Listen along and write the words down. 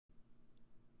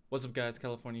What's up guys,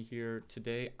 California here.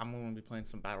 Today I'm going to be playing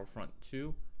some Battlefront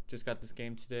 2. Just got this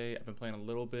game today. I've been playing a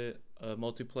little bit of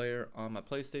multiplayer on my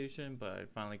PlayStation, but I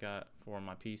finally got for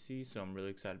my PC, so I'm really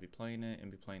excited to be playing it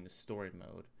and be playing the story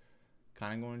mode.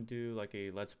 Kind of going to do like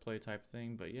a let's play type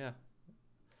thing, but yeah.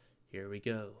 Here we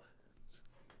go.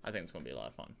 I think it's going to be a lot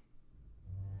of fun.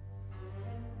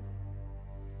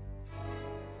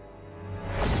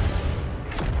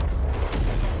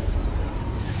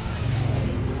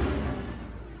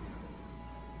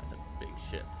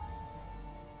 Ship.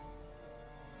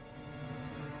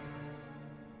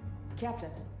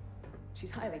 Captain, she's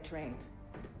highly trained.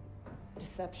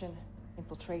 Deception,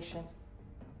 infiltration,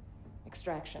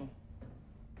 extraction.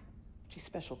 She's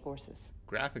special forces.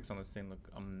 Graphics on this thing look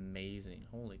amazing.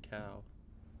 Holy cow.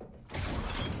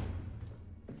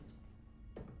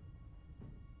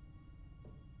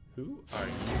 Who are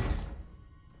you?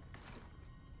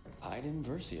 Iden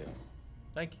Versio.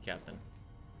 Thank you, Captain.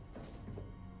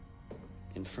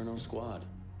 Inferno Squad.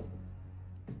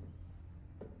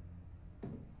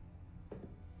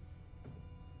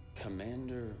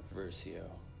 Commander Versio.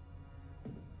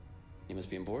 He must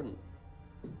be important.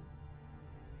 You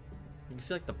can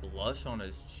see like the blush on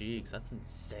his cheeks. That's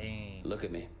insane. Look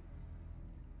at me.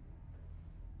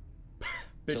 Bitch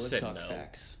so let's said talk no.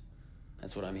 facts.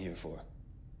 That's what I'm here for.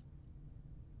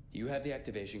 You have the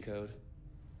activation code.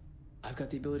 I've got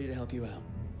the ability to help you out.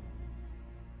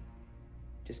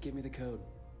 Just give me the code.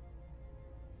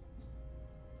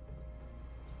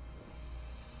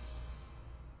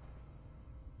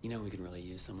 You know we can really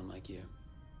use someone like you.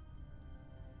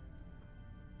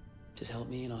 Just help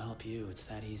me and I'll help you. It's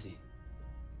that easy.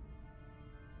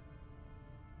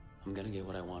 I'm gonna get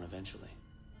what I want eventually.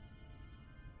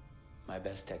 My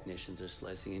best technicians are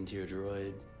slicing into your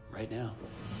droid right now.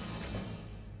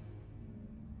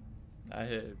 I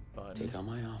hit a button. Take on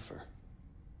my offer.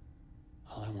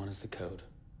 All I want is the code.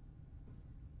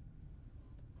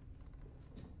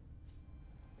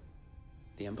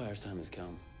 The Empire's time has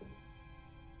come.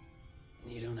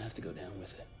 You don't have to go down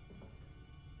with it.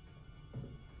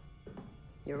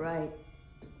 You're right.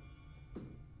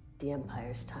 The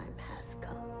Empire's time has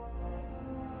come.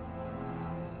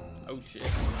 Oh shit.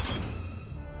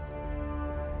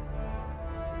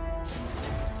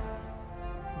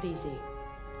 VZ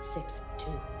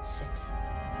 626.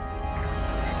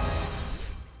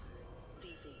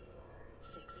 VZ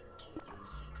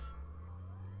 626.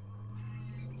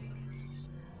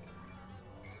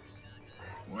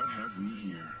 What have we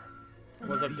here?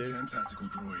 What's up, dude? ID-10 tactical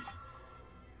droid.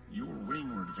 Your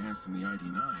wing or advanced in the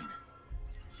ID-9.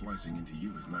 Slicing into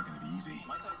you is not going to be easy.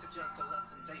 Might I suggest a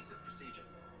less invasive procedure?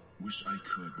 Wish I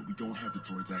could, but we don't have the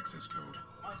droid's access code.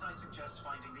 Might I suggest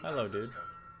finding the Hello, access dude. code?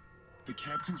 The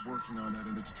captain's working on that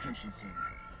in the detention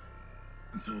center.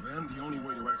 Until then, the only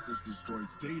way to access this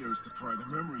droid's data is to pry the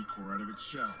memory core out of its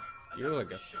shell. You look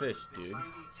like a fish, dude. This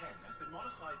ID-10 has been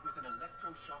modified with an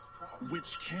electroshock probe.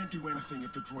 Which can't do anything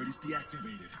if the droid is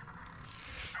deactivated.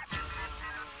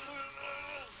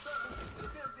 Sir, it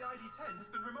appears the ID-10 has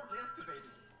been remotely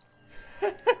activated.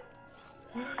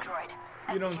 Droid.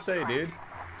 You don't say, dude.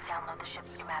 Download the ship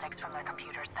schematics from their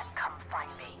computers, then come find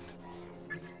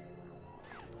me.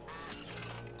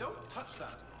 Don't touch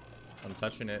that. I'm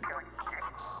touching it.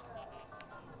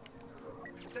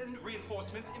 Send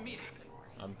reinforcements immediately.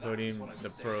 I'm putting the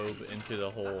probe into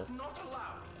the hole. That's not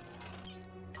allowed.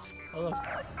 Oh, look.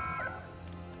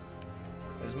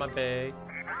 There's my bay.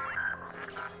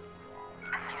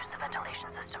 Use the ventilation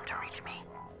system to reach me.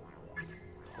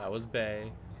 That was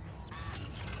bay.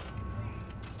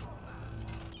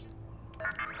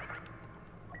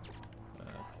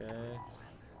 Okay.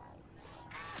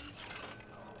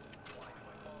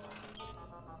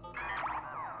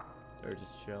 They're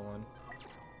just chilling.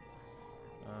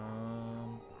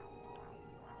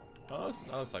 Oh,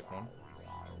 that looks like one.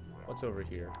 What's over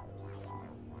here?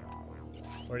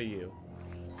 What are you?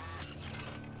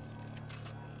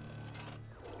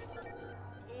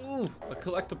 Ooh, a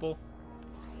collectible.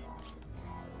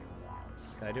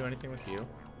 Can I do anything with you?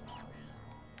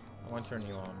 I want to turn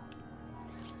you on.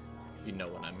 You know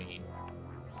what I mean. Is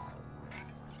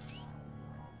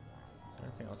there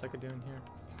anything else I could do in here?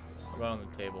 What about on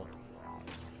the table?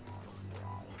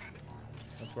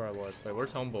 That's where I was. Wait,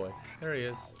 where's Homeboy? There he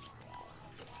is.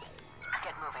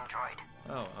 Get moving, droid.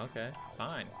 Oh, okay.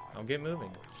 Fine. I'll get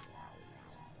moving.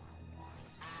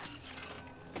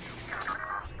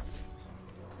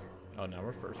 Oh, now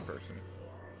we're first person.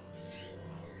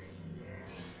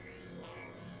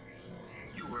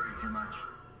 You worry too much.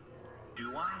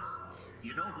 Do I?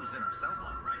 You know who's in our cell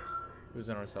block, right? Who's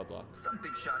in our cell block? Some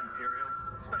big shot Imperial.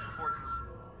 Special forces.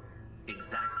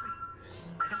 Exactly.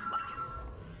 I don't like it.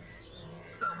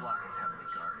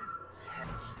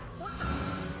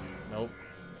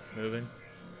 moving.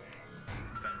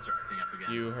 Vents are acting up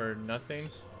again. You heard nothing?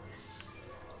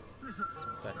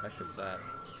 What the heck is that?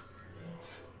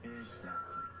 Exactly.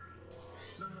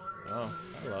 Oh,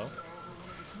 hello.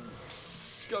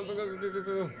 Go, go, go, go, go, go,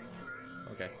 go.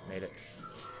 Okay, made it.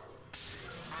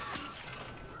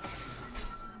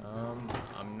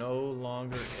 I'm no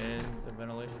longer in the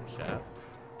ventilation shaft.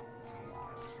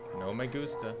 No me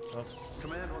gusta. Oh,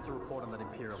 Command wants a report on that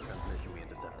Imperial transmission we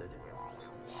intercepted.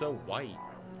 it's so white.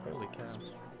 Holy cow.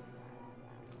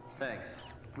 Thanks.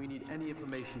 We need any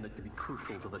information that could be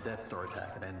crucial to the Death Star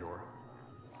attack at Endor.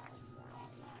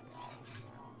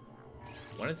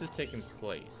 When is this taking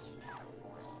place?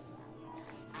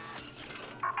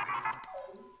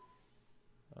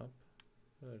 Up.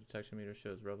 The detection meter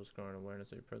shows rebels growing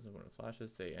awareness of your presence. When it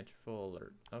flashes, they enter full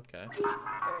alert. Okay. Hey,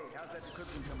 how's that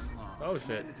decryption coming along? Oh shit.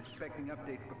 Command is expecting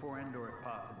updates before Endor if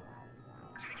possible.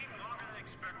 Taking longer than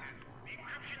expected. The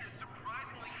encryption is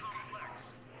surprisingly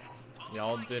complex.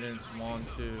 Y'all didn't want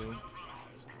to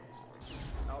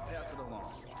I'll pass it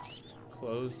along.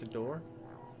 close the door?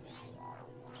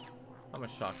 I'm gonna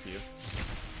shock you.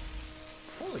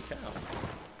 Holy cow.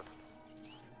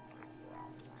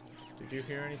 Did you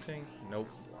hear anything? Nope.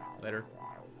 Later.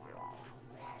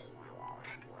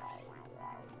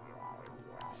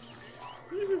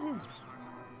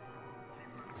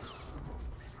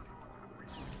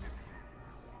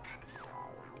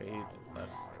 Okay, you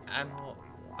left. Admiral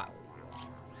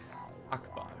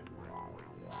Akbar.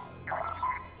 There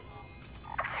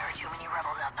are too many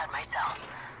rebels outside my cell.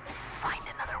 Find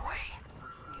another way.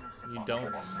 You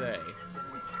don't say.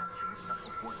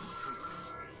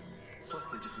 Plus,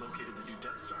 they just located the new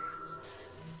Death Star.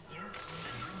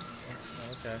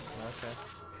 Okay, okay.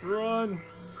 Run!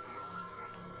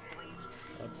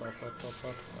 Up, up, up, up,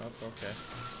 up, up, okay.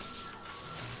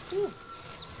 Whew.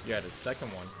 You had a second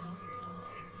one.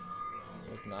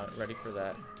 Was not ready for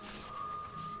that.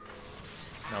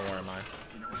 Now where am I?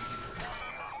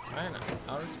 Am I in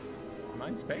outer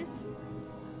mind space?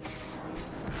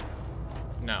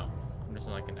 No. I'm just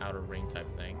in like an outer ring type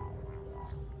thing.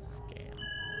 Scam.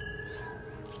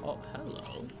 Oh,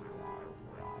 hello.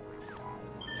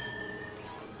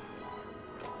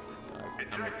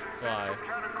 I'm gonna fly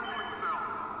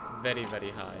very,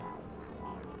 very high.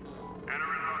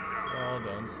 Oh,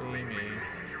 don't see me.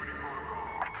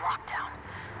 Lockdown.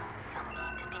 You'll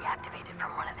need to deactivate it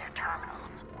from one of their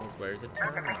terminals. Oh, where's the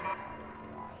terminal?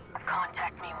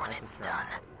 Contact me when That's it's a done.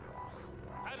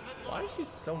 terminal. Why is she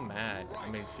so mad? I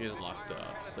mean, she is locked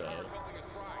up, so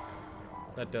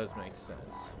that does make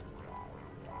sense.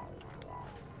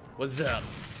 What's up?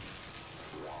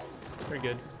 Pretty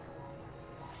good.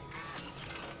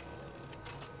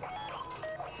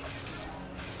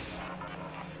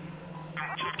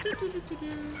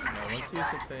 No one sees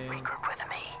a thing. Regroup with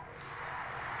me.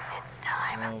 It's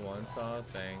time. No one saw a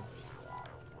thing.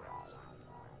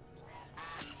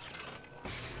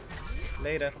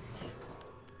 Later.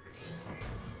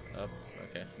 Oh,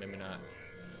 okay, maybe not.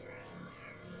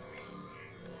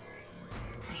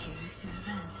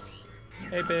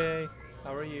 Hey, Bay.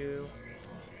 How are you?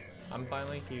 I'm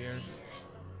finally here.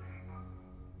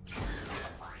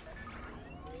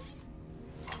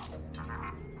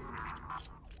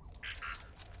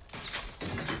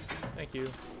 Thank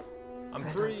you. I'm Right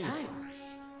on free. time.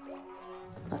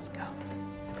 Let's go.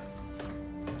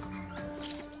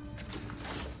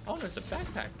 Oh, there's a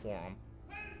backpack for him.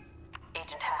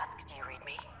 Agent Hask, do you read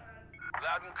me?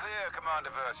 Loud and clear, Commander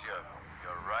Versio.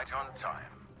 You're right on time.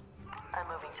 I'm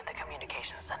moving to the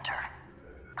communications center.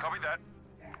 Copy that.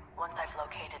 Once I've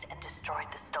located and destroyed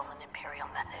the stolen Imperial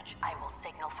message, I will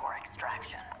signal for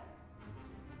extraction.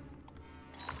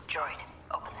 Droid,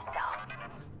 open the cell.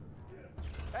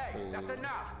 Hey, So- that's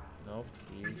enough! Nope.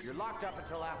 You're locked up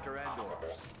until after Endor.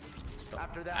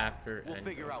 After that, After we'll Endor.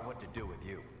 figure out what to do with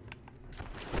you.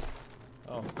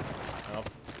 Oh. Oh,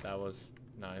 that was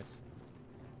nice.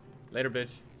 Later,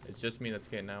 bitch. It's just me that's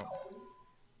getting out.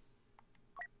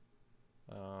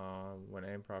 When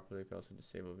aimed properly, it can also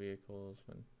disable vehicles.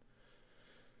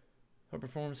 When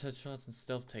performs headshots and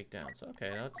stealth takedowns.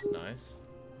 Okay, that's nice.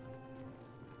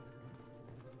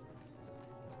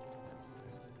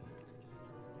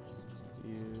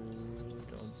 You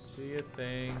don't see a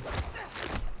thing.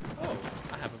 Oh,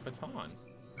 I have a baton.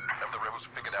 Have the rebels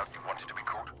figured out you wanted to be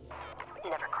caught?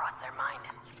 Never crossed their mind.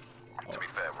 To be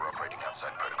fair, we're operating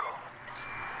outside protocol.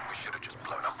 We should have just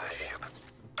blown up their ship.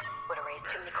 Would have raised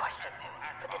too many questions.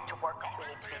 For this to work, we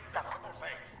need to be subtle.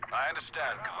 I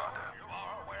understand, Commander. You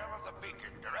are aware of the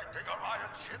beacon directing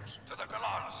Alliance ships to the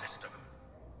Galan system.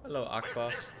 Hello, Akbar.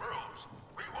 With this ruse,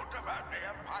 We will divert the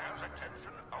Empire's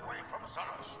attention away from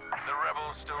Sullust. The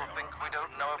rebels still think we don't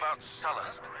know about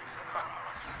Sullust.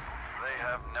 They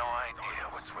have no idea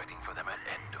what's waiting for them at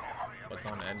Endor. What's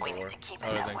on We need Endor? to keep it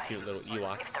Other that than way. cute little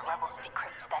Ewoks. If the rebels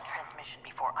decrypt that transmission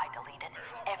before I delete it,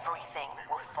 everything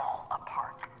will fall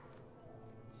apart.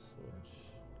 Switch.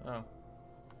 Oh.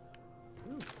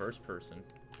 Ooh, first person.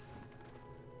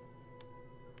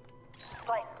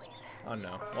 Slice, please. Oh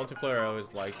no. Multiplayer, I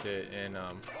always liked it in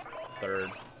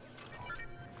third.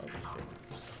 Oh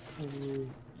shit.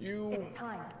 You. It's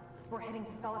time. We're heading to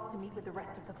Sullust to meet with the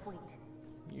rest of the fleet.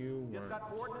 You Just weren't. got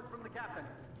coordinates from the captain.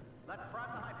 Let's prime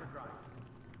the hyperdrive.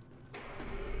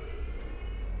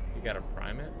 You gotta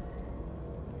prime it?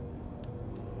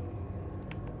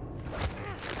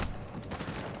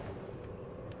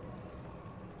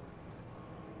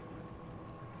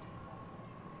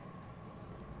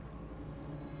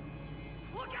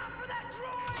 Look out for that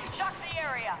droid! Shock the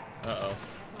area! Uh-oh.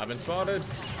 I've been spotted.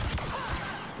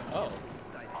 Oh.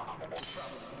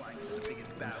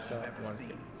 Shot one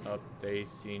kill. Oh, they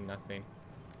see nothing.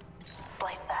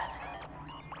 Slice that.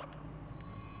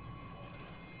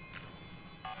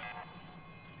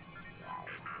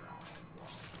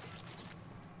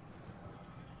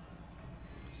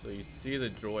 So you see the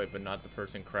droid, but not the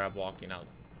person crab walking out.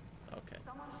 Okay.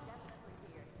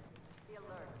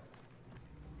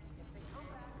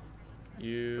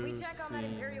 You Can we check on that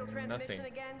Imperial see transmission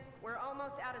nothing. again? We're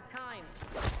almost out of time.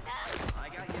 I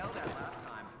got yelled at last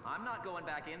time. I'm not going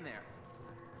back in there.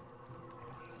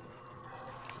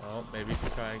 Oh, maybe you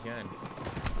should try again.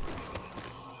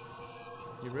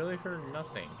 You really heard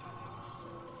nothing.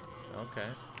 Okay.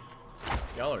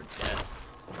 Y'all are dead.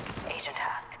 Agent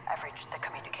Task, I've reached the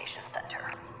communication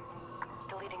center.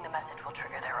 Deleting the message will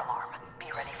trigger their alarm.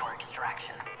 Be ready for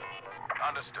extraction.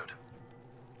 Understood.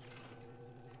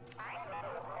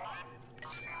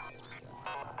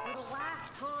 For the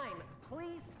last time,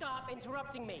 please stop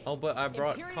interrupting me. Oh, but I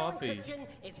brought Imperial coffee. encryption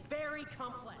is very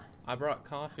complex. I brought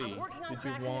coffee. I'm working on Did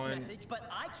you cracking this want? message, but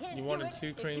I can't You do wanted it 2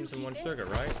 if creams you and 1 keep it. sugar,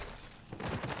 right?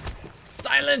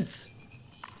 Silence!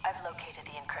 I've located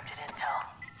the encrypted intel.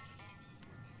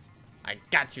 I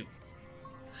got you.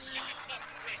 This is not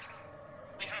great.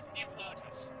 We have new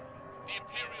orders. The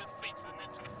Imperial fleet will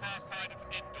move to the far side of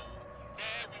Endor.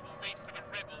 There we will wait for the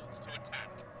rebels to attack.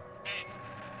 Then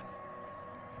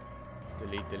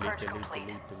Delete, delete, Purge delete, complete.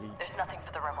 delete, delete. There's nothing for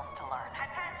the rebels to learn.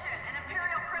 Attention, an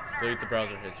Imperial prisoner. Delete the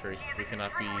browser history. We cannot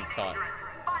be caught.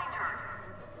 Find her.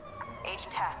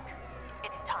 Agent Task,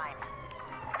 it's time.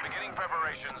 Beginning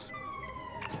preparations.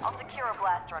 I'll secure a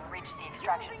blaster and reach the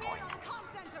extraction point.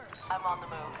 I'm on the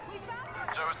move.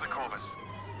 So is the Corvus.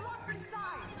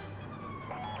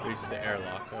 Reach the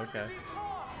airlock. Okay.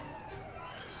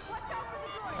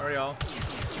 Hurry, y'all.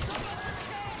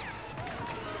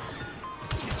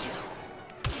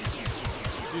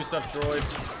 Do stuff, droid.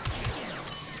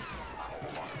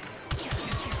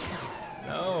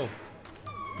 No.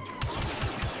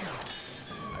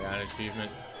 I got an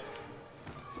achievement.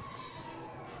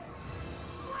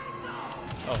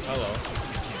 Oh, hello.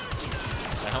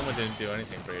 The helmet didn't do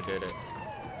anything for you, did it?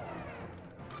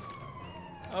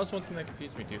 That was one thing that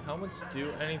confused me. Do helmets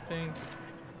do anything?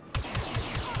 Yeah.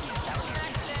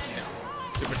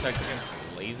 To protect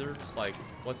against lasers? Like,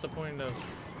 what's the point of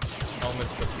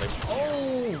helmets with like?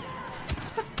 Oh!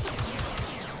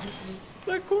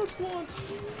 That corpse launch!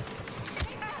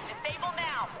 Disable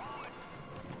now!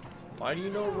 Why do you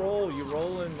know roll? You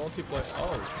roll in multiplayer.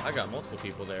 Oh, I got multiple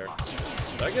people there.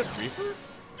 Did I get Reaper?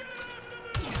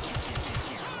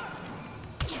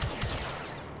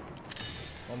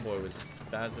 One boy was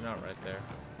spazzing out right there.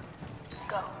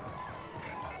 Go.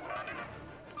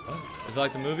 Oh, is it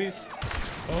like the movies?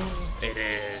 Oh, it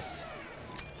is.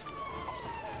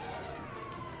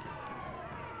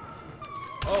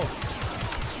 Oh.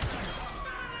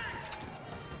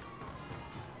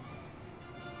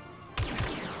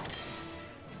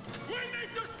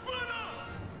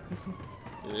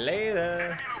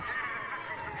 Later.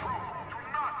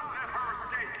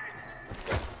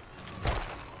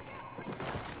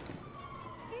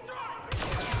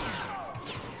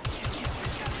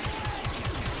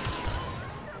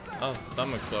 Oh,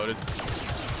 something exploded.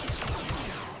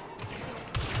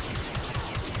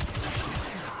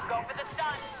 Go for the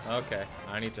stun. Okay,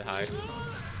 I need to hide.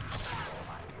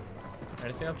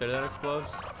 Anything up there that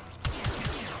explodes?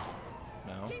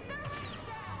 No.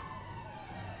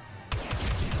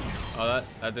 Oh,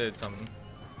 that did something.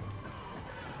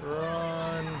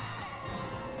 Run.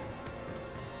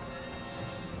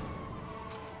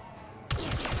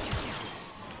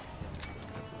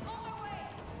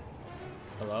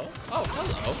 Hello? Oh,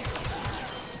 hello.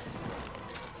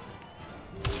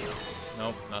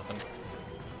 Nope, nothing.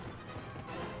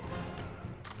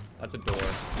 That's a door.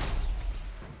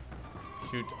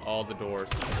 Shoot all the doors.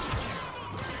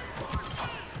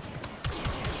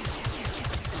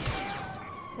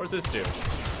 What does this do?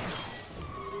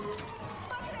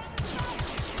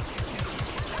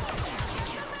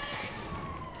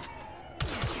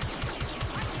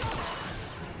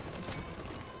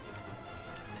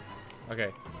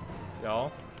 Okay,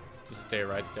 y'all, just stay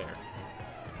right there.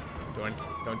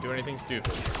 Don't do anything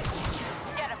stupid.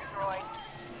 Get him, droid.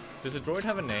 Does the droid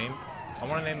have a name? I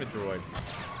want to name the droid.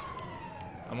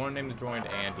 I want to name the droid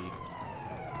Andy.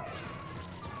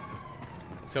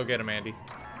 Let's go get him, Andy.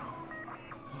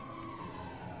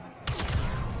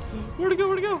 Where'd it go?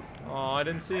 Where'd it go? Oh, I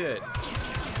didn't see it.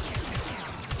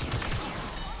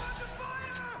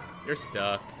 You're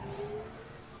stuck.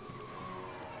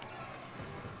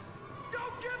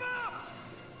 Don't give up!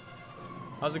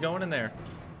 How's it going in there?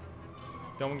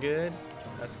 Going good?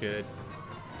 That's good.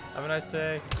 Have a nice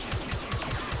day.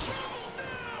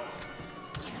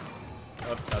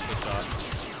 Oh, that's a shot.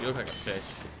 You look like a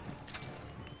fish.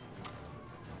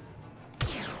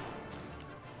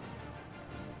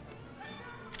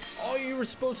 Oh, you were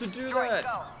supposed to do that.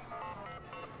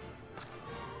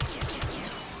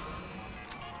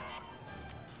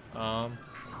 I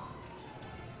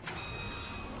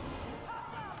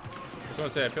was gonna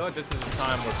say, I feel like this is the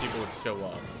time where people would show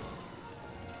up.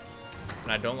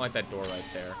 And I don't like that door right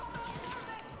there.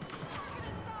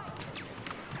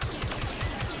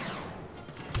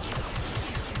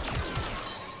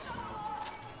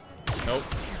 Nope.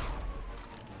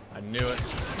 I knew it.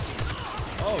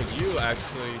 Oh, you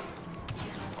actually.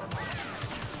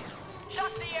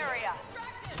 Shock the area.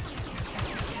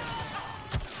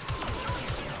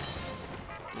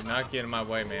 You're not getting in my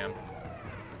way, ma'am.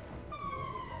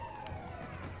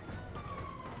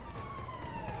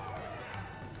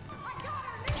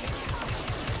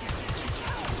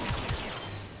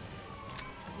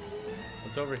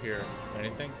 What's over here?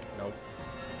 Anything? Nope.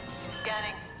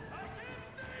 Scanning.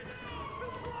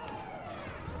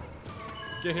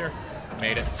 Get here.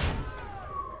 Made it.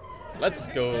 Let's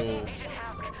go. Agent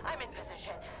Hask, I'm in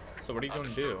position. So what are you going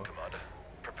to do? Commander,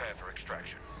 prepare for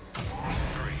extraction.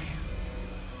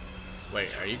 Wait,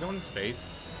 are you going to space?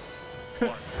 3,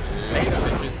 1. Later,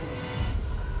 bitches.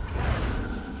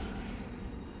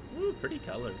 Ooh, pretty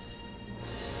colors.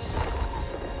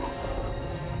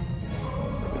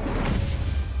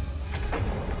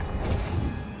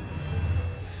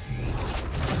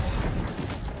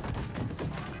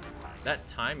 That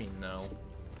timing, though.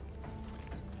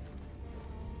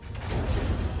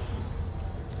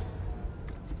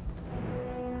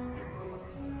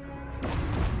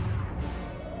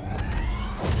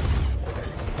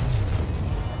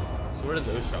 So where did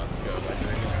those shots go? Like, do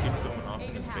they just keep going off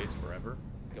into space forever?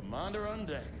 Commander on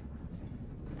deck.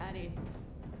 At ease.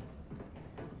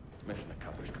 Mission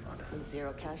accomplished, Commander.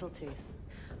 0 casualties.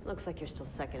 Looks like you're still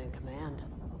second in command.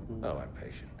 Oh, I'm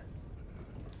patient.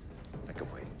 I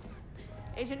can wait.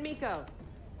 Agent Miko,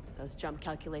 those jump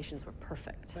calculations were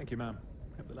perfect. Thank you, ma'am.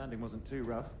 Hope the landing wasn't too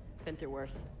rough. Been through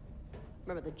worse.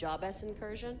 Remember the Job S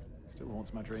incursion? Still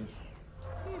haunts my dreams.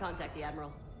 Contact the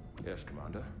Admiral. Yes,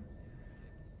 Commander.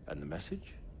 And the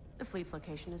message? The fleet's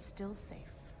location is still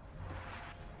safe.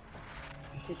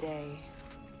 Today,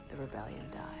 the rebellion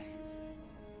dies.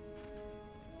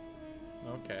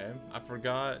 Okay, I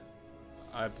forgot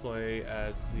I play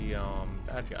as the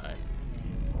bad guy.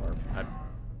 Or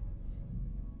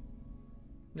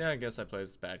yeah, I guess I play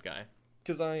as the bad guy.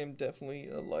 Because I am definitely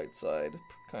a light side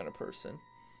kind of person.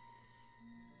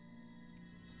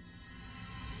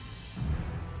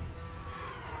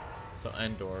 So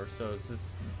Endor, so is this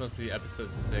supposed to be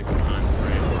episode 6 time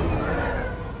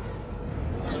frame.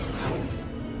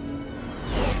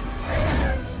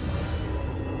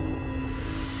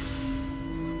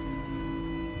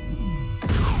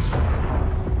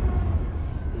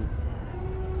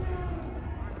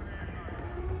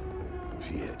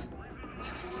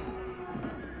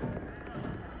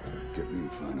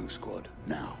 Squad,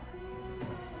 now.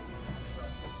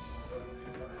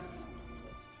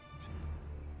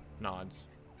 Nods.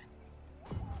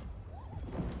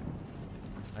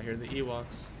 I hear the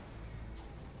Ewoks.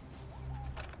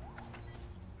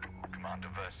 Commander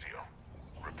Versio,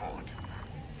 report.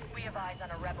 We have eyes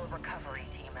on a rebel recovery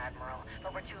team, Admiral,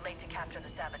 but we're too late to capture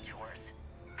the saboteurs.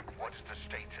 What's the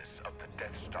status of the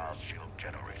Death Star's shield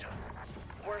generator?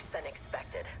 Worse than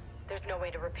expected. There's no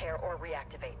way to repair or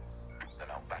reactivate. Then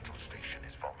our battle station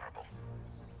is vulnerable.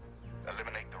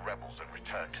 Eliminate the rebels and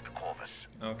return to the Corvus.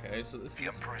 Okay, so this the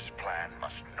is Emperor's plan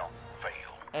must not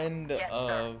fail. end Yes,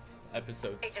 of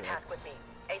episode 6. Agent Hask with me.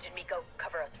 Agent Miko,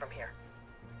 cover us from here.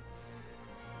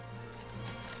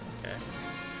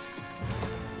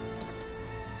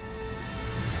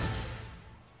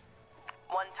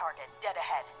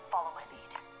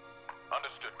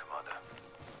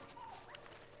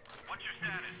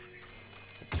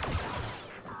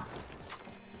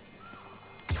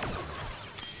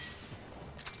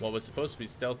 what was supposed to be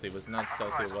stealthy was not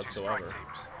stealthy whatsoever. One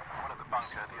at the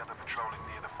bunker, the other patrolling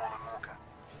near the fallen walker.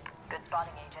 Good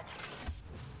spotting, Agent.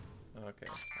 Okay,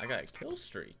 I got a kill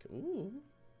streak. Ooh.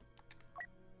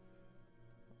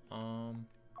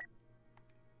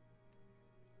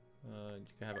 You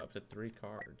can have up to 3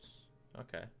 cards.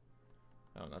 Okay.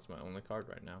 Oh, that's my only card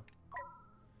right now.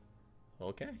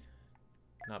 Okay.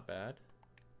 Not bad.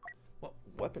 What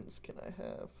weapons can I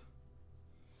have?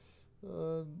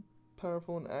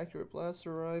 Powerful and accurate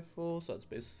blaster rifle. So that's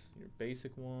your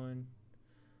basic one.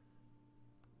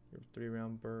 Your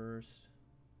 3-round burst.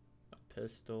 A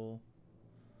pistol.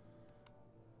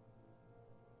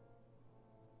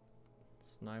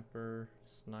 Sniper.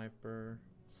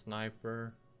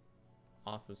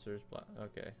 Officer's black.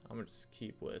 Okay, I'm gonna just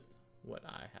keep with what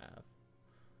I have.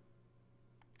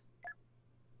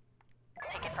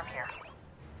 Take it from here.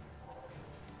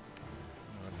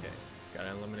 Okay,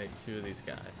 gotta eliminate 2 of these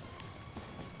guys.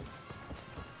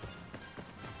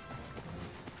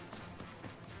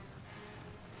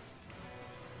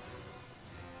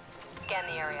 Scan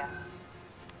the area.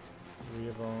 3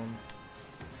 of them.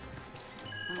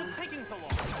 What's taking so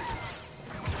long?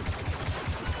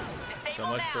 So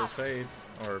much for faith,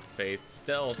 or faith,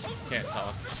 stealth. Can't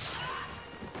talk.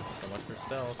 So much for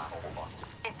stealth.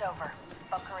 It's over.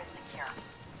 Bunker is secure.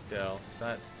 Dell, is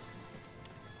that?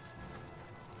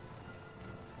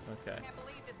 Okay. Can't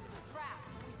believe this was a trap.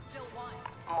 We still won.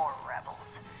 More rebels.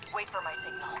 Wait for my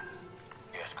signal.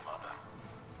 Yes, Commander.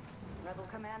 Rebel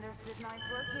commanders did nice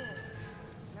work here.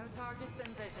 No targets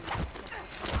in vision.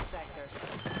 Sector.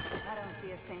 I don't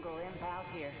see a single imp out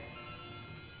here.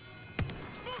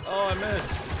 Oh, I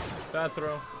missed. Bad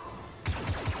throw.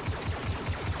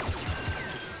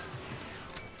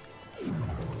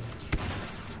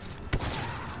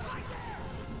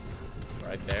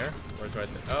 Right there? Where's right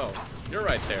there? Oh, you're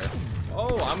right there.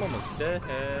 Oh, I'm almost dead.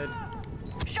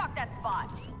 Shock that spot.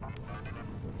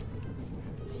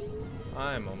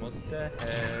 I'm almost dead.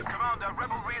 Commander,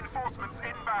 rebel reinforcements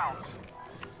inbound.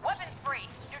 Weapons free.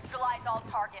 Neutralize all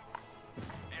targets.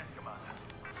 Yes, Commander.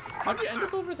 How'd you end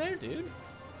up over there, dude?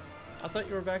 I thought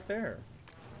you were back there.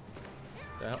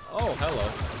 The hell? Oh, hello.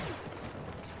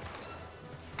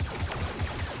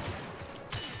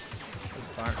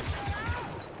 It's fine.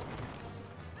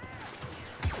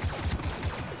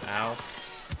 Ow.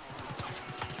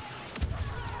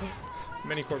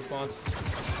 Mini corpse launch.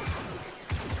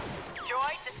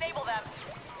 Droid, disable them.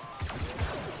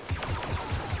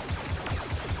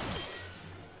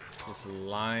 Just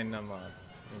line them up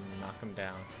and knock them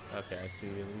down. Okay, I see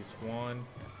at least one.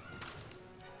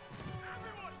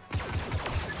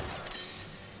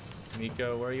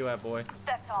 Nico, where are you at, boy?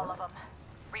 That's all of them.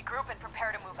 Regroup and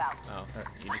prepare to move out. Oh,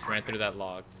 you just ran through that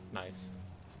log. Nice.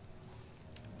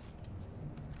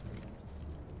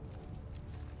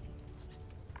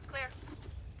 Clear.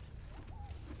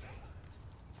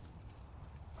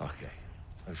 Okay,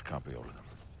 those can't be all of them.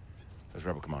 Those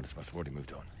rebel commanders must have already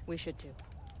moved on. We should too.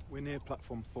 We're near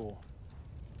platform 4.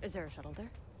 Is there a shuttle there?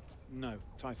 No,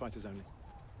 TIE fighters only.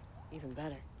 Even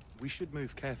better. We should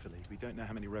move carefully. We don't know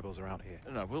how many rebels are out here.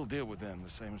 No, we'll deal with them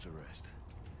the same as the rest.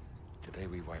 Today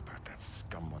we wipe out that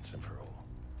scum once and for all.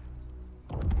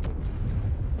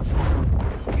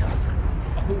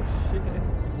 Oh shit.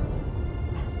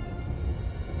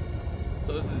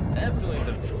 So this is definitely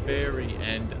the very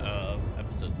end of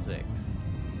episode 6.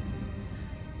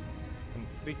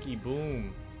 Freaky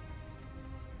boom.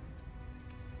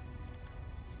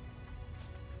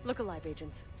 Look alive,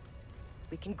 agents.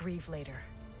 We can grieve later.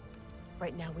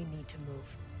 Right now we need to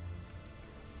move.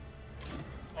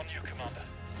 On you, Commander.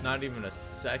 Not even a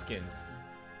second.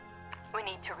 We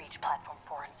need to reach Platform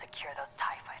 4 and secure those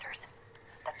TIE fighters.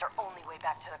 That's our only way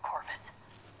back to the Corvus.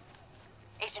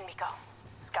 Agent Miko,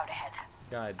 scout ahead.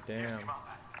 God damn.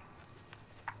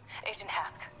 Agent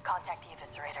Hask, contact the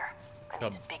Eviscerator. I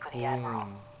need to speak with the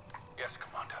Admiral. Yes,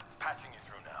 Commander. Patching you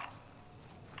through now.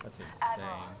 That's insane.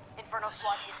 Admiral, Inferno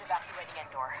Squad is evacuating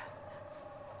Endor.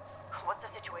 What's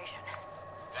the situation?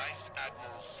 Vice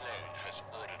Admiral Sloan has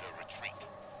ordered a retreat.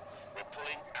 We're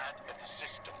pulling out of the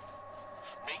system.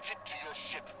 Make it to your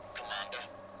ship, Commander.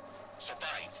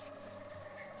 Survive.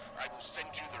 I will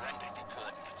send you the rendezvous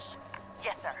coordinates.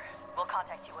 Yes, sir. We'll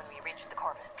contact you when we reach the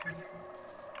Corvus.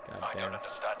 I don't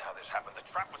understand how this happened. The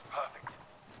trap was perfect.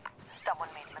 Someone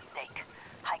made a mistake.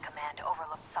 High Command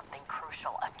overlooked something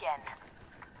crucial again.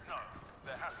 No,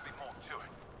 there has to be more to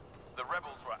it. The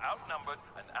rebels were outnumbered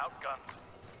and outgunned.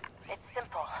 It's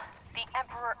simple. The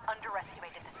Emperor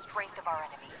underestimated the strength of our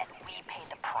enemy, and we paid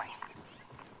the price.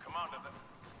 Commander,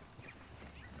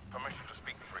 permission to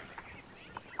speak freely.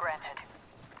 Granted.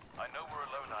 I know we're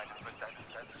a lone island, but that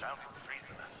sounded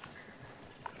treasonous.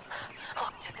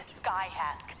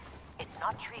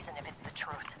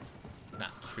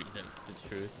 treason. It's the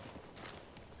truth.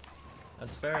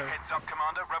 That's fair. Heads up,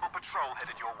 Commander. Rebel patrol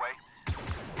headed your way.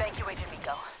 Thank you, Agent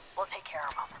Miko. We'll take care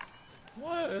of them.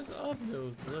 What is up,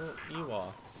 those little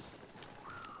Ewoks?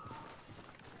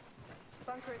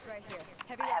 Bunker is right here.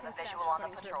 Heavy I have a weapons visual stash on the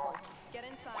according to patrol. reports. Get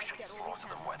inside, get what we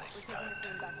can. We're taking this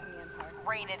moon back from the Empire.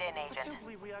 Rein it in, Agent.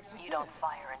 You don't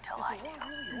fire until I do.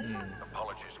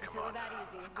 Apologies, If it were Commander. that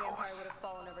easy, the Empire would have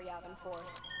fallen over Yavin 4.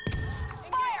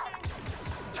 Fire!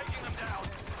 Taking them down.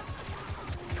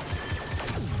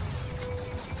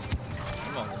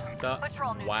 Come on, stop.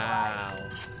 Patrol Wow.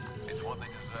 It's what they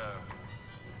deserve.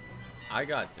 I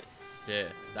got to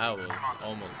 6. That was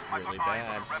almost really Eyes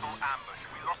on bad. a rebel ambush.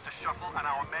 We lost a shuttle and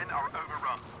our men are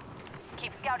overrun.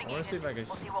 Keep scouting, I wanna see Agent. if I can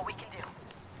We'll see what we can do.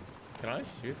 Can I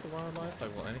shoot the wildlife?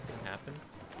 Like, will anything happen?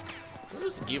 What are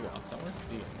those Ewoks? I want to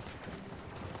see them.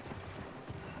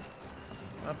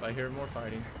 Up, I hear more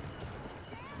fighting.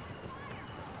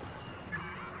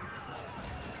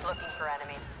 Looking for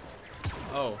enemies.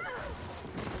 Oh.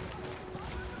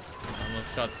 I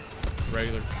almost shot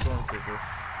regular stormtrooper.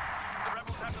 The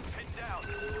rebels have them pinned down.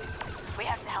 We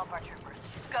have to help our troopers.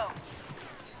 Go.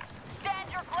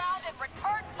 Stand your ground and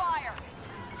return fire.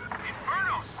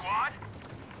 Inferno squad.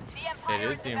 The Empire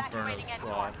It is the Inferno evacuating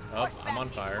squad. Endor. Oh, Push I'm back on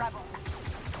these fire. rebels.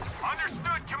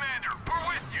 Understood, Commander. We're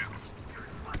with you.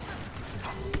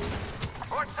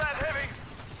 What's that heavy?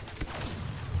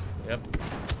 Yep.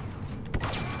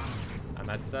 I'm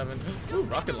at 7. Ooh,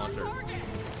 rocket launcher. I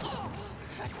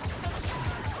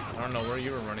don't know where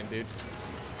you were running, dude.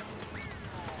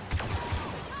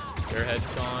 Your head's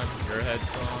gone. Your head's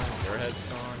gone. Your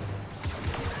head's gone.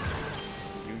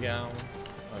 You down.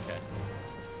 Okay.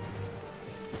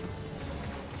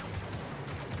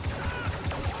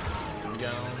 You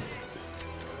down.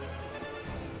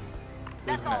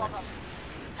 That's Who's all of next? them.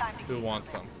 Time to Who keep wants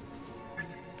moving. some?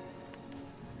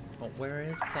 Oh, where is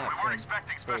We weren't platform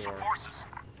expecting special 4? forces.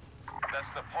 That's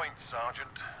the point,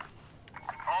 Sergeant.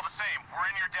 All the same, we're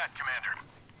in your debt, Commander.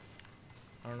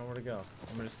 I don't know where to go.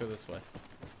 I'm gonna just go this way.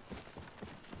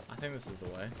 I think this is the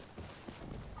way.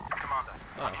 Commander,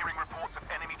 Oh. I'm hearing reports of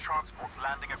enemy transports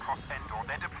landing across Endor.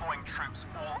 They're deploying troops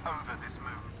all over this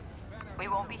moon. We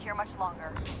won't be here much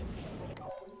longer.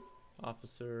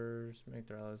 Officers make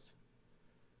their allies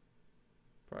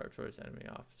prioritize enemy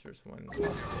officers when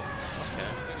possible.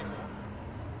 Okay.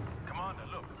 Commander,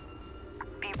 look.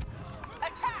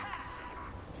 Attack!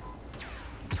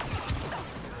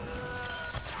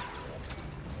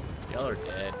 Y'all are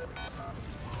dead.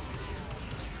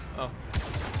 Oh.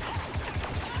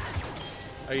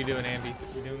 How you doing, Andy?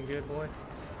 You doing good, boy?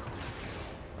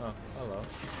 Oh, hello.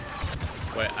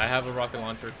 Wait, I have a rocket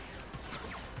launcher.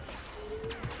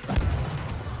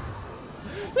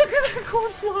 Look at that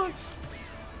corpse launch!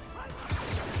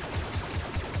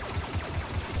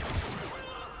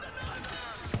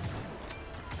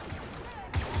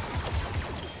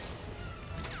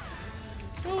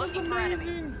 That was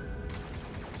amazing!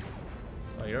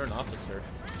 Oh, you're an officer.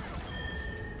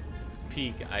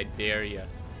 Peek, I dare ya.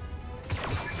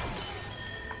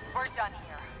 We're done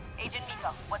here. Agent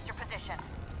Miko, what's your position?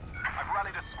 I've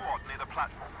rallied a squad near the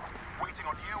platform. Waiting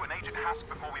on you and Agent Hask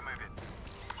before we move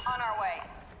in. On our way.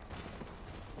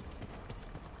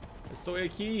 Estoy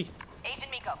aquí.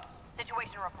 Agent Miko,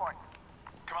 situation report.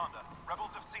 Commander, rebels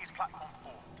have seized platform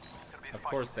 4. It's gonna be a Of fight.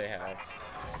 course they have.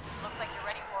 Looks like you're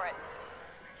ready for it.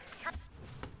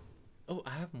 Oh,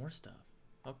 I have more stuff.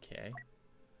 Okay.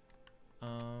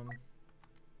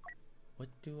 What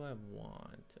do I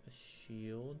want? A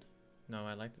shield? No,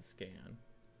 I like the scan.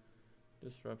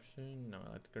 Disruption? No,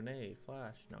 I like the grenade.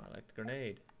 Flash? No, I like the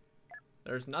grenade.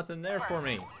 There's nothing there for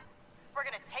me. We're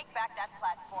gonna take back that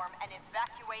platform and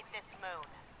evacuate this moon.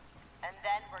 And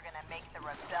then we're gonna make the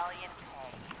rebellion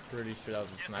pay. Pretty sure that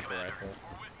was a sniper rifle.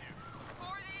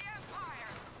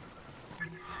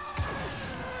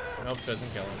 Nope,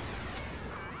 doesn't kill him.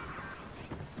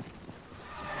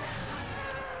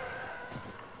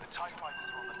 The TIE fighters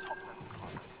are on the top level,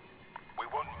 Commander. We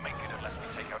won't make it unless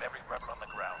we take out every rebel on the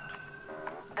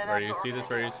ground. Where do you see this?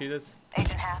 Where do you see this?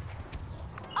 Agent Hask.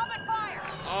 Open fire!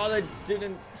 Oh, they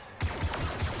didn't.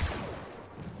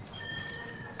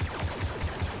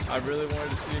 I really wanted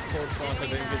to see a corpse launch. I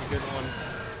didn't get a good one.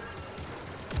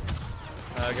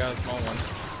 I got a small one.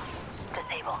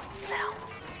 Disable now.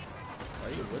 Why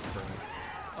are you whispering?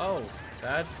 Oh,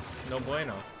 that's no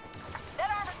bueno. That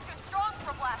armor's too strong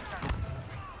for a blaster.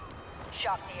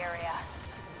 Shock the area.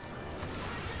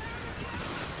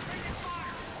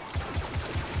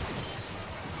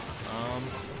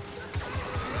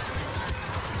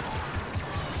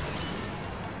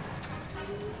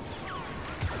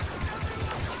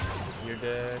 You're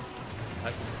dead.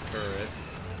 That's a turret.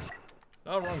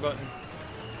 Wrong button.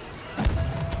 Is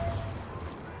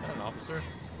that an officer?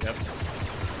 Yep.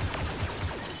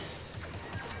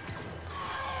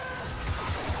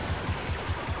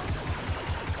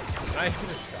 Can I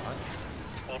hit a shot?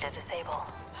 Need to disable.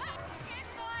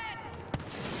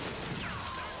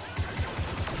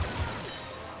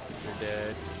 You're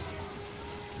dead.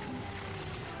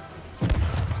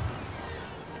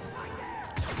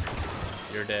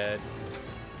 You're dead.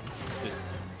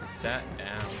 Just sat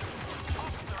down.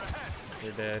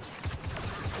 You're dead.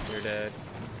 You're dead.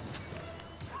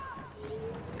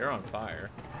 You're on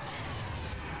fire.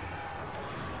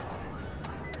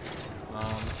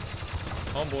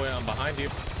 Homeboy, I'm behind you.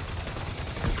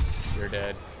 You're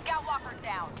dead. Scout walker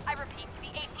down. I repeat, the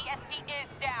ATST is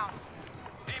down.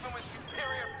 Even with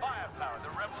superior firepower, the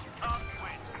rebels can't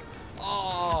win.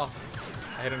 Oh,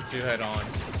 I hit him 2 head on.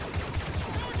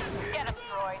 Get him,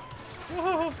 droid.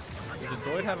 Whoa. Does the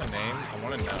droid have a name? I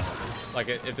want to know. Like,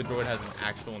 if the droid has an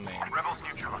actual name. Rebels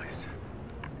neutralized.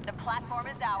 The platform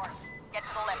is ours. Get to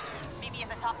the lift. Meet me at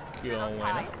the top to secure You those win.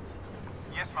 ties.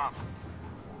 Yes, Mom.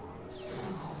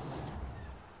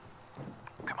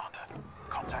 Commander,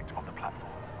 contact on the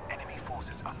platform. Enemy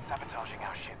forces are sabotaging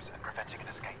our ships and preventing an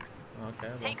escape. Okay.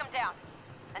 Well. Take them down.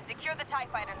 And secure the TIE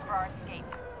fighters for our escape.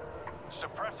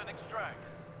 Suppress and extract.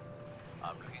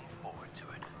 I'm looking forward to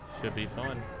it. Should be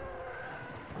fun.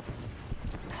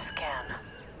 Scan.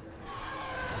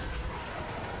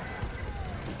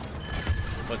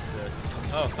 What's this?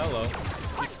 Oh, hello.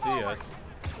 You see us.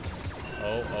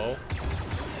 Oh.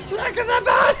 Look at the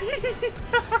body!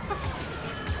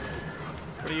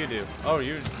 What do you do? Oh,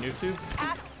 you're new too?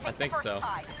 I think so.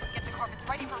 Get the Corvus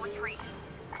ready for retreat.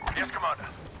 Yes, Commander.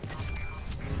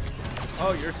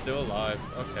 Oh, you're still alive.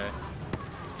 Okay.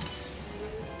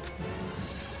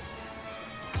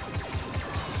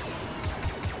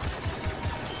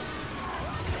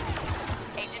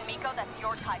 Agent Miko, that's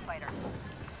your TIE fighter.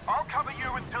 I'll cover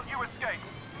you until you escape.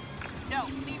 No,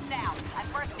 leave now. I'm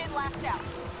first in, last out.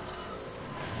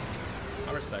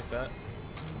 I respect that.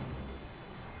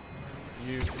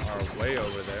 You are way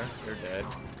over there. You're dead.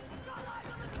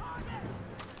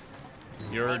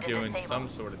 You're doing some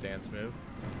sort of dance move.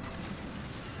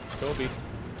 Toby.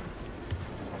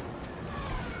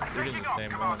 You're doing the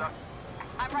same one.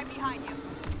 I'm right behind you.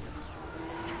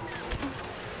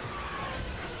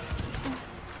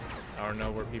 I don't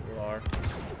know where people are.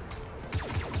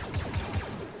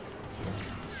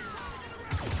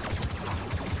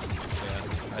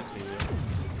 Yeah, I see you.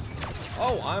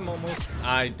 Oh,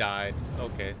 I died.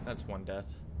 Okay, that's one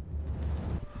death.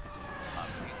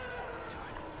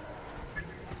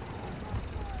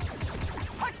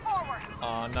 Push forward.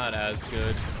 Aw, not as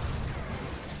good.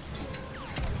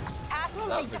 Oh,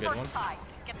 that was a good one.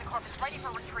 Get the Corvus ready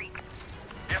for retreat.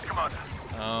 Yes, Commander.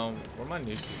 Where my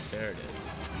new suit? There it is.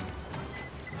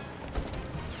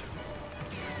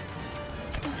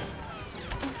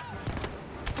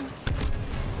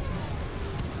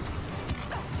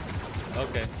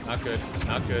 Okay, not good,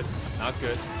 not good, not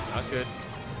good, not good.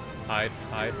 Hide,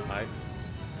 hide, hide.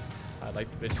 Hide like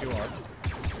the bitch you are.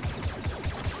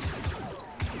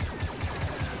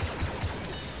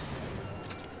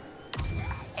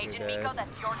 Agent Miko,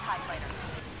 that's your TIE fighter.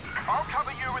 I'll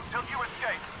cover you until you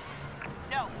escape.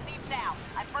 No, leave now.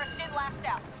 I'm first in, last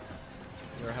out.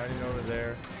 You're hiding over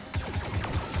there.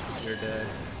 You're dead.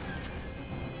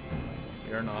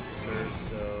 You're an officer,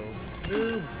 so...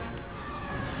 Noob!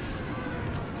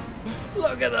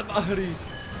 Look at the body!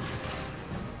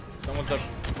 Someone's up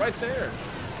right there!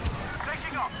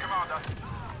 Taking off, Commander.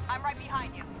 I'm right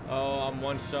behind you. Oh, I'm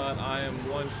one shot. I am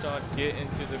one shot. Get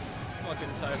into the fucking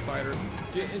TIE fighter.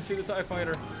 Get into the TIE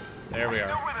fighter. There we are.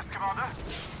 Still with us, Commander.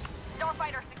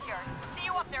 Starfighter secured. See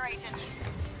you up there, Agent.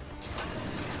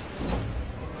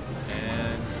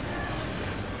 And...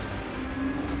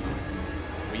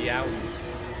 we out.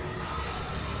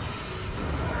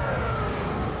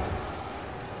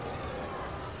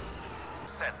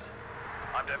 Sent.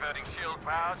 I'm diverting shield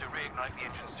power to reignite the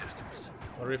engine systems.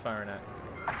 What are we firing at?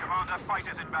 Commander,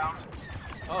 fighters inbound.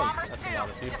 Oh, Bombers that's 2, a lot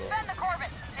of people. defend the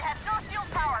Corvus. It has no shield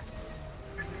power.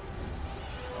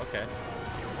 Okay.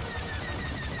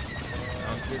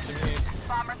 Sounds good to me.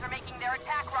 Bombers are making their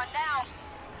attack run now.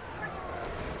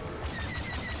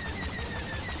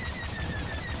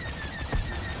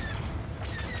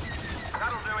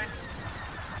 That'll do it.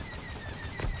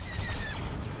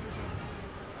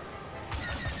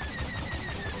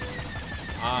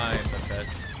 I'm the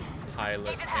best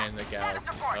pilot in the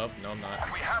galaxy. Oh, no, I'm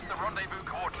not. We have the rendezvous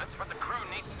coordinates, but the crew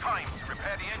needs time to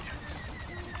repair the engines.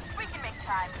 We can make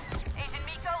time. Agent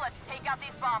Miko, let's take out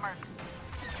these bombers.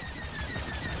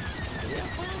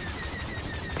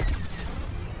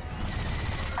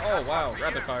 Oh wow,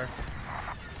 rapid fire.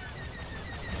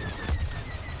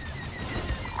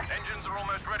 Engines are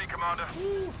almost ready, Commander.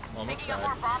 Almost Picking up died.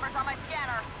 more bombers on my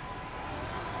scanner.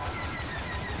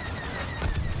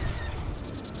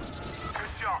 Good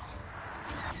shot.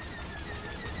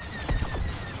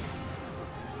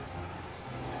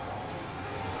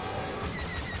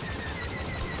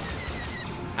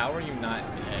 How are you not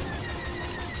dead?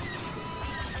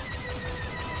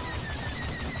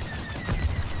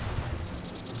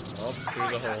 Oh,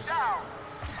 through the hole. Down.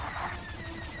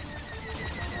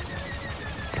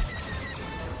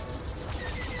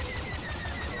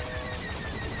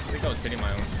 I think I was hitting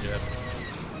my own ship.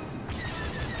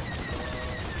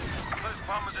 Those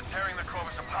bombers are tearing the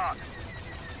Corvus apart.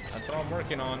 That's what I'm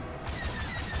working on.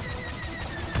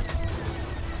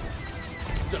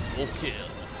 Double kill.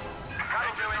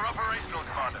 Engines are operational,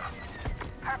 Commander.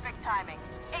 Perfect timing.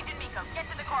 Agent Miko, get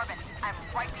to the Corvus. I'm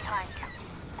right behind you.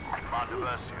 Commander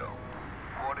Versio,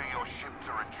 order your ship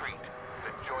to retreat,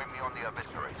 then join me on the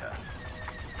Eviscerator.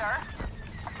 Sir?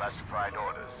 Classified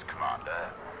orders,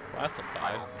 Commander. I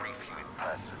Classified? will brief you in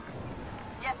person.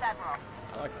 Yes, Admiral.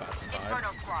 I like classified. Inferno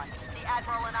Squad. The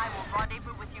Admiral and I will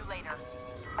rendezvous with you later.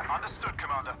 Understood,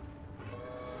 Commander.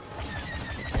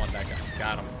 I want that guy.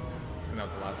 Got him. I think that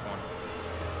was the last one.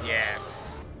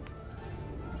 Yes.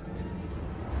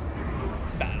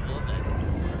 Battle of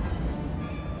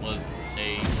Endor was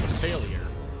a failure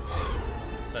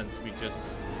since we just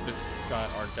got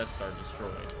our Death Star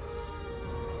destroyed.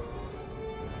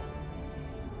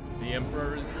 The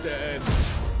Emperor is dead.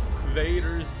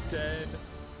 Vader's dead.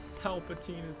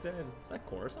 Palpatine is dead. Is that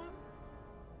Coruscant?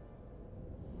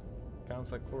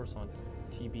 Sounds like Coruscant.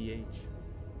 TBH.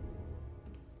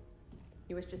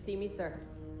 You wish to see me, sir?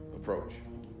 Approach.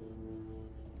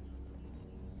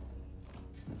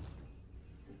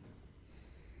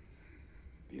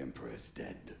 The Emperor is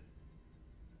dead.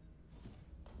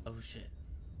 Oh shit.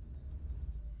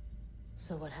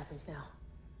 So what happens now?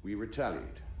 We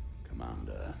retaliate,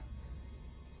 Commander.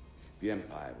 The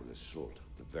Empire will assault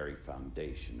the very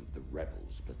foundation of the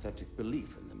rebels' pathetic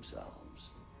belief in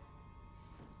themselves.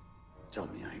 Tell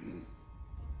me, Aiden,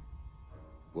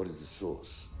 what is the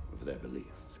source of their belief?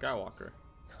 Skywalker.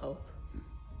 Hope.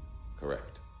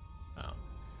 Correct. Oh.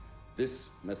 This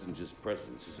messenger's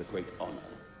presence is a great honor,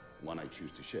 one I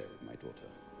choose to share with my daughter.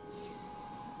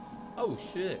 Oh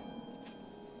shit.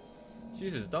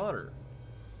 She's his daughter.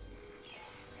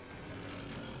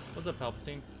 What's up,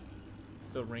 Palpatine?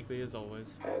 Still wrinkly as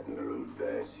always. Admiral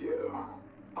Versio,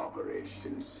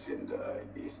 Operation Cinder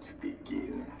is to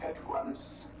begin at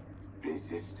once.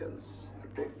 Resistance,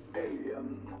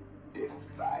 rebellion,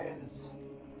 defiance.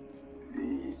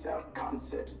 These are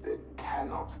concepts that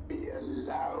cannot be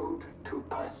allowed to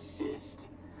persist.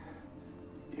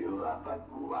 You are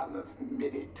but one of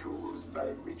many tools by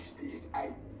which these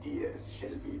ideas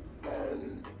shall be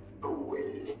burned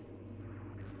away.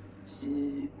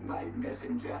 Heed my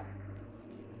messenger.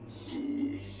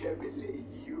 He shall relay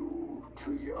you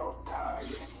to your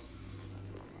target.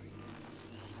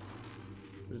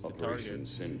 Who's the Operation target?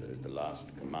 Cinder is the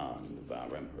last command of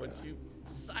our Emperor. Would you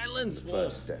silence the Wolf?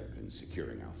 first step in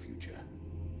securing our future.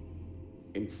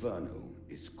 Inferno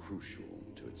is crucial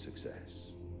to its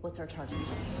success. What's our target,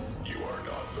 sir? You are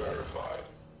not verified.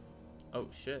 Oh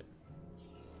shit.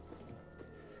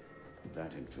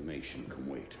 That information can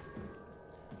wait.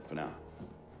 For now.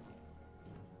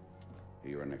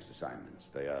 Here are our next assignments.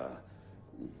 They are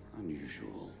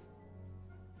unusual.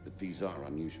 But these are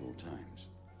unusual times.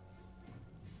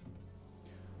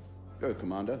 Go,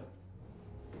 Commander.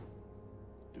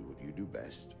 Do what you do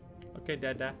best. Okay,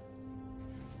 Dada.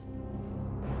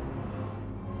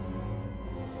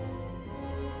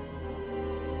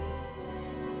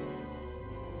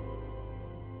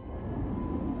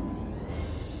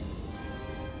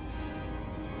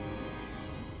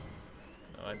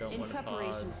 I don't In want to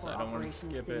preparation pause. for I don't want to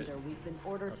Operation skip Cinder, it. we've been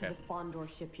ordered to Okay. the Fondor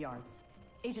shipyards.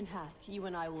 Agent Hask, you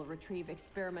and I will retrieve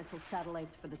experimental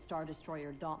satellites for the Star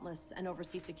Destroyer Dauntless and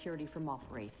oversee security for Moff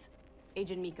Wraith.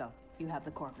 Agent Miko, you have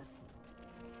the Corvus.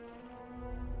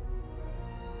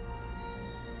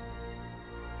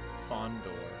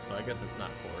 Fondor. So I guess it's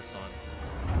not Coruscant.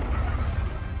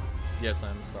 Yes,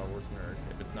 I'm a Star Wars nerd,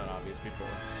 if it's not obvious before.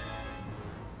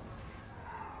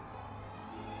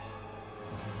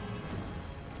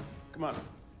 Come on.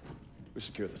 We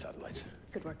secured the satellites.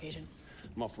 Good work, Agent.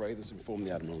 Moff Wraith has informed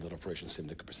the Admiral that Operation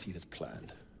Cinder could proceed as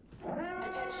planned.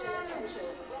 Attention, attention.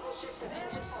 Rebel ships have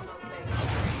entered Fondor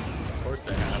space. Of course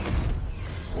they have.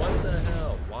 What the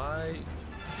hell? Why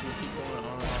do you keep going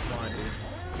on and offline,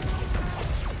 dude?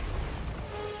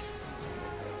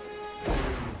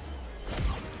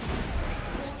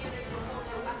 All units report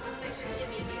your active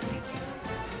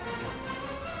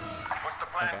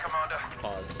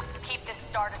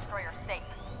Star Destroyer safe.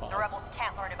 Pause. The rebels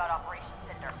can't learn about Operation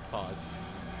Cinder. Pause.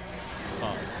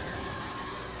 Pause.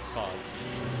 Pause.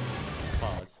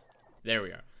 Pause. There we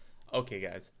are. Okay,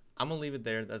 guys. I'm going to leave it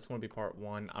there. That's going to be part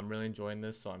 1. I'm really enjoying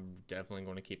this, so I'm definitely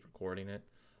going to keep recording it.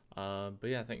 But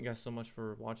yeah, thank you guys so much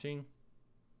for watching.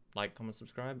 Like, comment,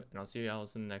 subscribe, and I'll see you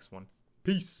guys in the next one.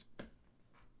 Peace.